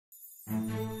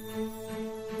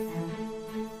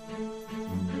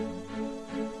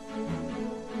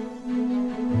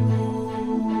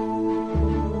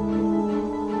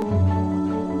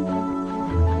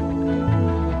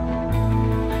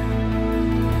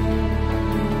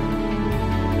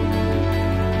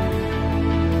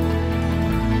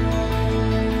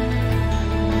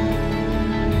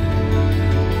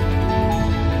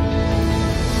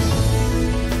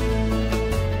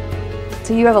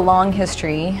So you have a long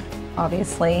history,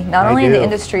 obviously, not only in the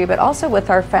industry, but also with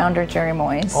our founder, Jerry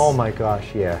Moyes. Oh my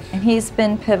gosh, yes. And he's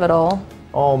been pivotal.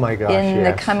 Oh my gosh, in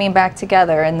the coming back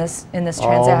together in this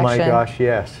transaction. Oh my gosh,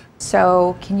 yes.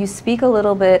 So can you speak a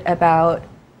little bit about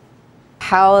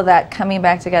how that coming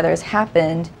back together has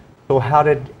happened? So how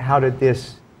did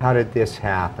this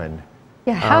happen?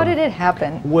 Yeah, how did it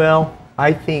happen? Well,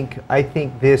 I think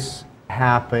this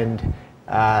happened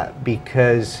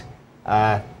because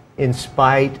in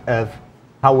spite of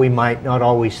how we might not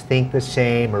always think the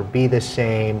same or be the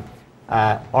same,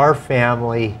 our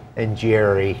family and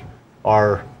Jerry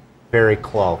are very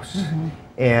close,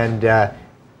 and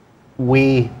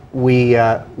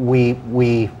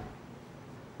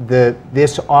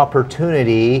this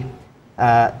opportunity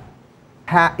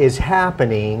is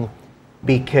happening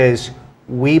because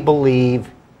we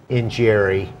believe in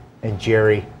Jerry and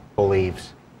Jerry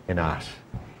believes in us,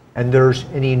 and there's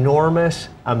an enormous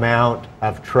amount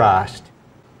of trust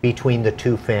between the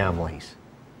two families,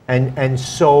 and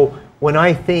so when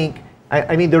I think,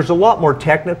 I mean, there's a lot more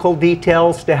technical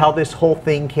details to how this whole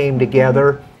thing came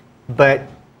together, but,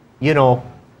 you know,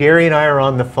 Gary and I are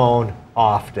on the phone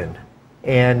often.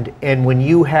 And when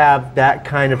you have that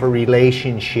kind of a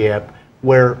relationship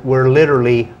where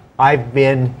literally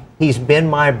he's been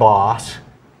my boss,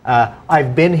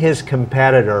 I've been his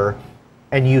competitor,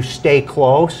 and you stay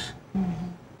close,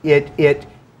 it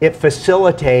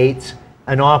facilitates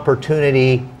an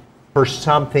opportunity for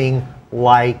something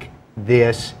like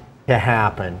this to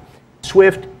happen.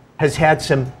 Swift has had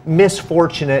some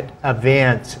misfortunate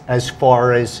events as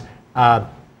far as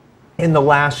in the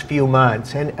last few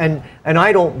months, and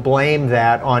I don't blame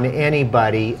that on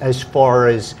anybody as far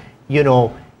as, you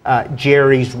know,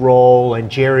 Jerry's role and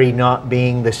Jerry not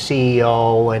being the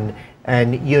CEO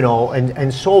and you know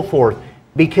and so forth,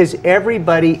 because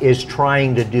everybody is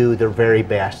trying to do their very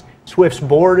best. Swift's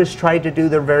board has tried to do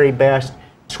their very best.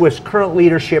 Swift's current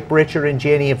leadership, Richard and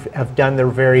Jenny, have done their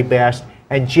very best,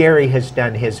 and Jerry has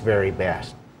done his very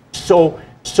best. So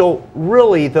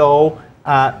really, though,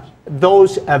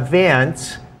 those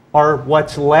events are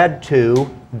what's led to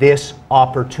this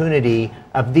opportunity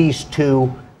of these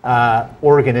two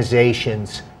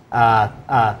organizations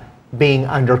being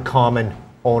under common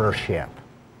ownership.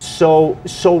 So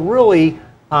really,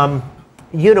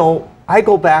 you know, I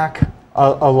go back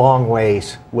a long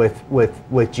ways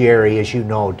with Jerry, as you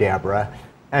know, Deborah,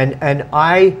 and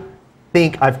I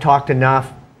think I've talked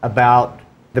enough about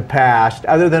the past,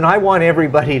 other than I want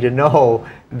everybody to know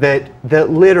that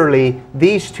literally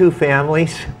these two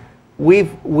families, we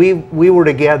were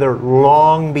together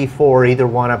long before either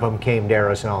one of them came to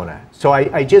Arizona. So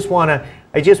I just want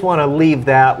to leave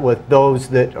that with those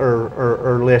that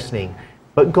are listening.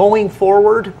 But going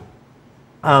forward,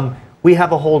 we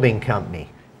have a holding company.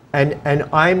 And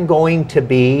I've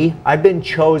been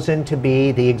chosen to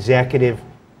be the executive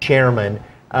chairman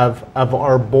of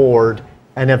our board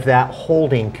and of that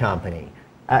holding company.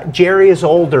 Jerry is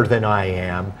older than I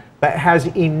am, but has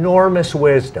enormous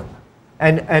wisdom.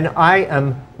 And I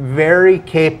am very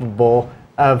capable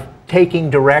of taking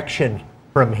direction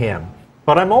from him.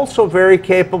 But I'm also very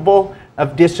capable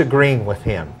of disagreeing with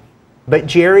him. But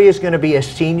Jerry is going to be a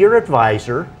senior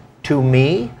advisor to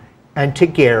me and to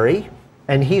Gary,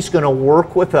 and he's going to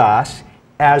work with us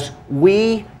as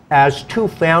we, as two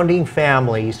founding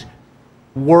families,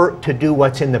 work to do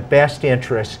what's in the best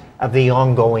interest of the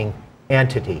ongoing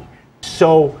entity.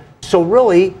 So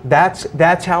really,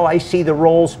 that's how I see the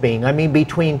roles being. I mean,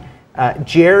 between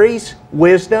Jerry's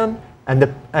wisdom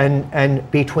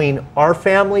and between our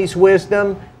family's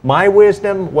wisdom, my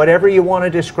wisdom, whatever you want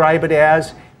to describe it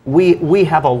as, we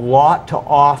have a lot to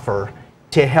offer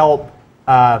to help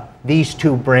these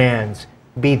two brands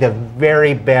be the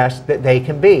very best that they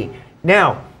can be.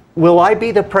 Now, will I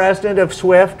be the president of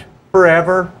Swift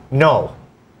forever? No.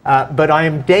 But I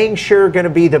am dang sure going to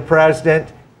be the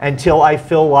president until I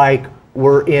feel like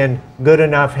we're in good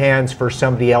enough hands for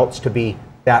somebody else to be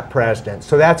that president.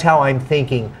 So that's how I'm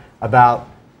thinking about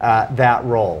that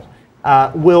role.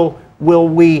 Will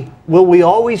we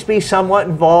always be somewhat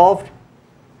involved?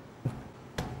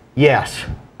 Yes.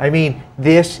 I mean,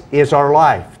 this is our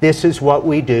life. This is what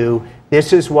we do.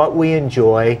 This is what we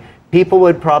enjoy. People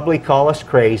would probably call us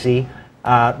crazy,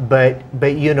 but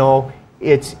you know,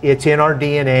 it's in our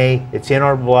DNA, it's in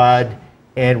our blood,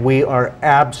 and we are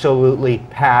absolutely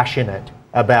passionate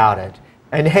about it.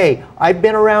 And hey, I've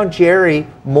been around Jerry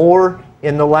more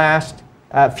in the last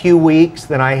few weeks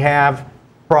than I have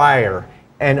prior,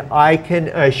 and I can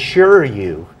assure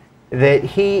you that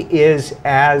he is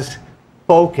as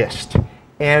focused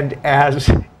and as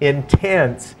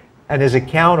intense and as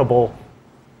accountable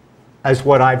as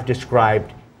what I've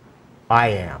described I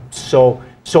am. So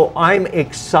I'm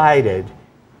excited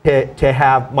to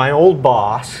have my old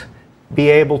boss be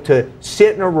able to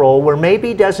sit in a role where maybe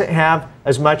he doesn't have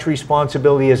as much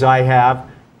responsibility as I have,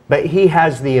 but he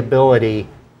has the ability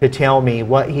to tell me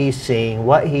what he's seeing,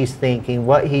 what he's thinking,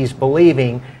 what he's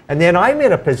believing, and then I'm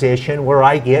in a position where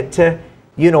I get to,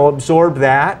 absorb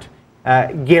that.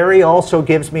 Gary also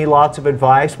gives me lots of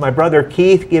advice. My brother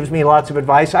Keith gives me lots of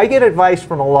advice. I get advice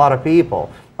from a lot of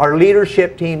people. Our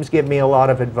leadership teams give me a lot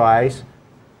of advice,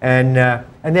 and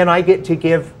then I get to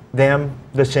give them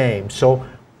the same. So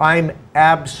I'm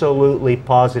absolutely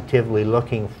positively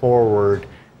looking forward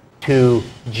to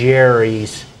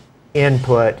Jerry's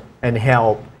input and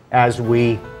help as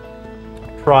we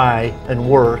try and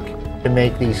work to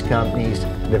make these companies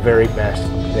the very best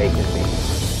they can be.